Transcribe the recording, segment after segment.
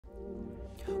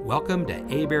Welcome to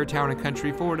Heberts Town &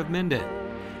 Country Ford of Minden.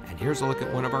 And here's a look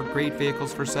at one of our great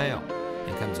vehicles for sale.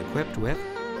 It comes equipped with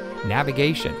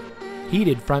navigation,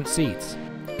 heated front seats,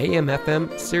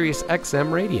 AM/FM Sirius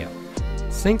XM radio,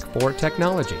 Sync 4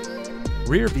 technology,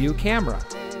 rear view camera,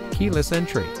 keyless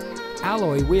entry,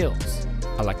 alloy wheels,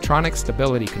 electronic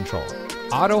stability control,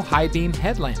 auto high beam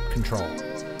headlamp control,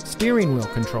 steering wheel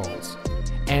controls,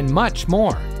 and much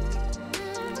more.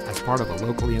 As part of a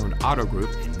locally owned auto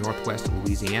group in Northwest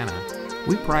Louisiana,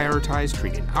 we prioritize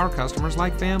treating our customers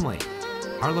like family.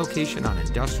 Our location on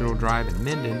Industrial Drive in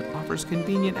Minden offers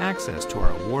convenient access to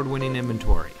our award-winning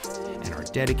inventory, and our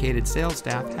dedicated sales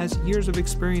staff has years of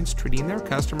experience treating their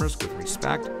customers with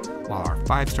respect, while our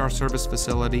 5-star service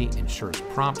facility ensures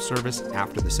prompt service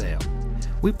after the sale.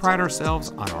 We pride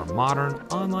ourselves on our modern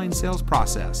online sales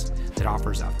process that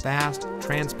offers a fast,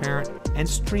 transparent, and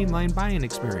streamlined buying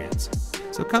experience.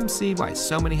 So come see why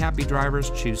so many happy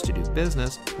drivers choose to do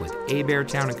business with Heberts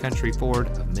Town & Country Ford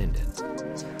of Minden.